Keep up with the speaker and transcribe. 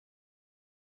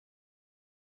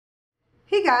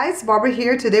Hey guys, Barbara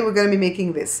here. Today we're going to be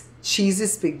making this cheesy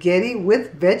spaghetti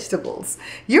with vegetables.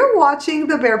 You're watching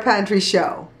the Bear Pantry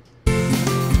Show.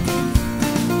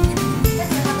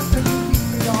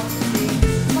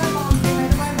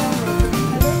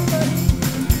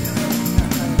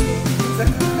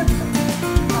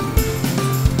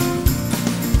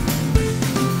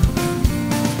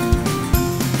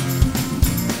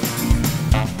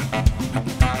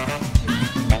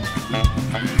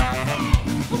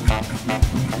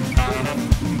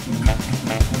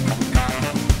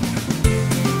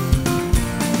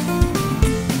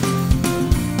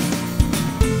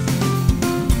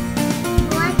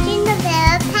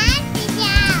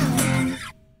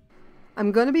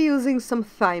 I'm going to be using some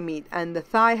thigh meat, and the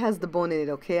thigh has the bone in it,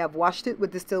 okay? I've washed it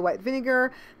with distilled white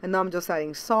vinegar, and now I'm just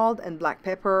adding salt and black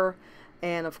pepper,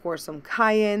 and of course some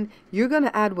cayenne. You're going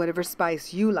to add whatever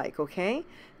spice you like, okay?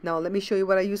 Now let me show you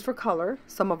what I use for color.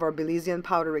 Some of our Belizean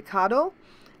powder Ricardo,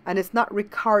 and it's not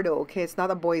Ricardo, okay? It's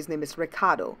not a boy's name, it's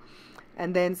Ricardo.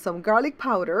 And then some garlic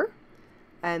powder,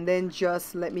 and then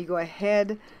just let me go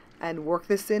ahead and work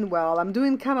this in well. I'm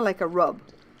doing kind of like a rub.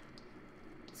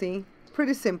 See?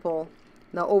 Pretty simple.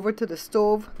 Now over to the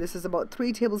stove. This is about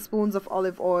 3 tablespoons of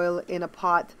olive oil in a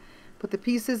pot. Put the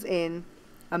pieces in.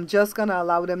 I'm just going to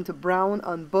allow them to brown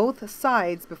on both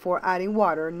sides before adding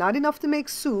water. Not enough to make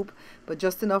soup, but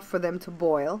just enough for them to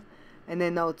boil. And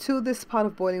then now to this pot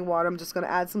of boiling water, I'm just going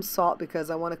to add some salt because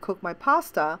I want to cook my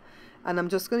pasta. And I'm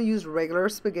just going to use regular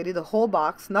spaghetti, the whole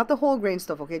box, not the whole grain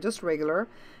stuff, okay, just regular.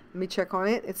 Let me check on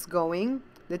it. It's going.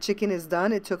 The chicken is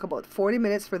done. It took about 40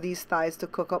 minutes for these thighs to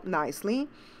cook up nicely.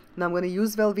 Now I'm going to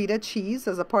use Velveeta cheese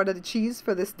as a part of the cheese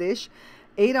for this dish.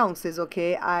 8 ounces,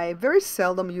 okay? I very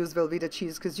seldom use Velveeta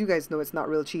cheese because you guys know it's not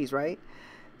real cheese, right?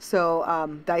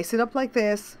 So dice it up like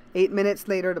this. 8 minutes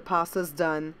later, the pasta's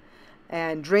done.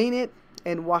 And drain it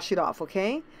and wash it off,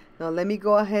 okay? Now let me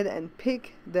go ahead and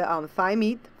pick the thigh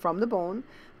meat from the bone.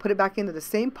 Put it back into the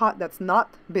same pot that's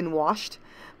not been washed.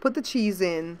 Put the cheese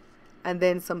in. And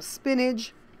then some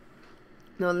spinach.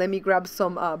 Now let me grab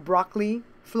some broccoli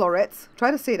florets. Try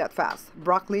to say that fast.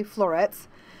 Broccoli florets.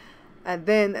 And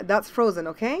then that's frozen,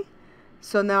 okay?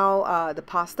 So now the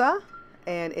pasta,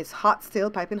 and it's hot still,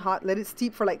 piping hot. Let it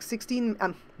steep for like 6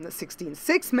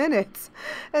 minutes.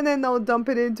 And then now dump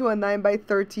it into a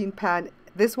 9x13 pan.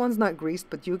 This one's not greased,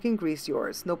 but you can grease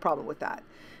yours. No problem with that.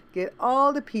 Get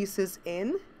all the pieces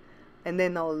in. And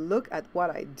then now look at what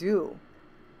I do.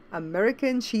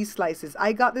 American cheese slices.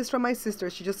 I got this from my sister.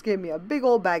 She just gave me a big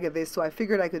old bag of this, so I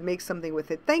figured I could make something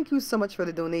with it. Thank you so much for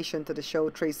the donation to the show,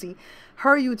 Tracy.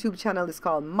 Her YouTube channel is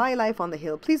called My Life on the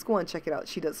Hill. Please go and check it out.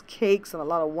 She does cakes and a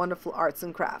lot of wonderful arts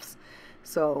and crafts.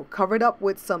 So cover it up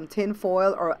with some tin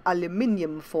foil or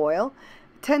aluminum foil.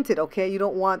 Tent it, okay? You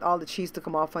don't want all the cheese to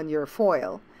come off on your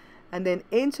foil. And then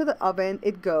into the oven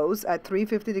it goes at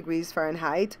 350 degrees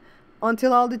Fahrenheit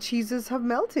until all the cheeses have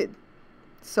melted.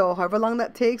 So however long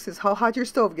that takes is how hot your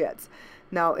stove gets.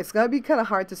 Now it's going to be kind of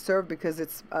hard to serve because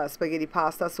it's spaghetti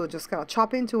pasta, so just kind of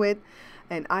chop into it.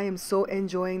 And I am so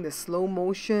enjoying the slow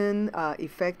motion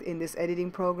effect in this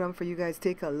editing program for you guys.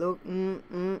 Take a look.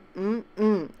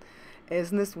 Isn't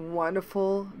this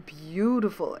wonderful?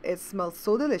 Beautiful. It smells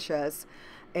so delicious.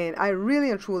 And I really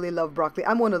and truly love broccoli.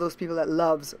 I'm one of those people that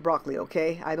loves broccoli,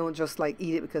 okay? I don't just like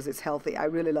eat it because it's healthy. I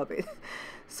really love it.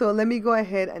 So let me go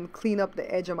ahead and clean up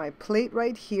the edge of my plate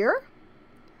right here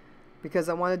because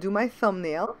I want to do my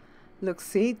thumbnail. Look,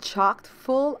 see, chocked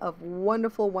full of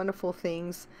wonderful, wonderful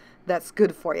things that's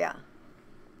good for you.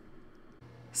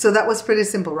 So that was pretty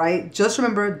simple, right? Just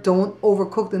remember, don't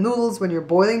overcook the noodles when you're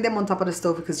boiling them on top of the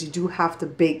stove because you do have to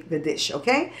bake the dish,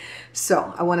 okay?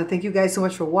 So I want to thank you guys so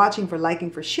much for watching, for liking,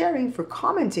 for sharing, for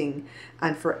commenting,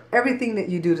 and for everything that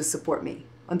you do to support me.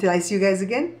 Until I see you guys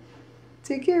again,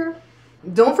 take care.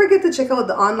 Don't forget to check out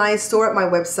the online store at my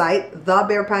website,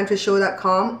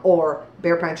 thebearpantryshow.com or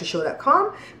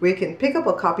bearpantryshow.com, where you can pick up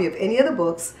a copy of any of the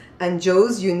books and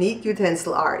Joe's unique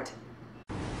utensil art.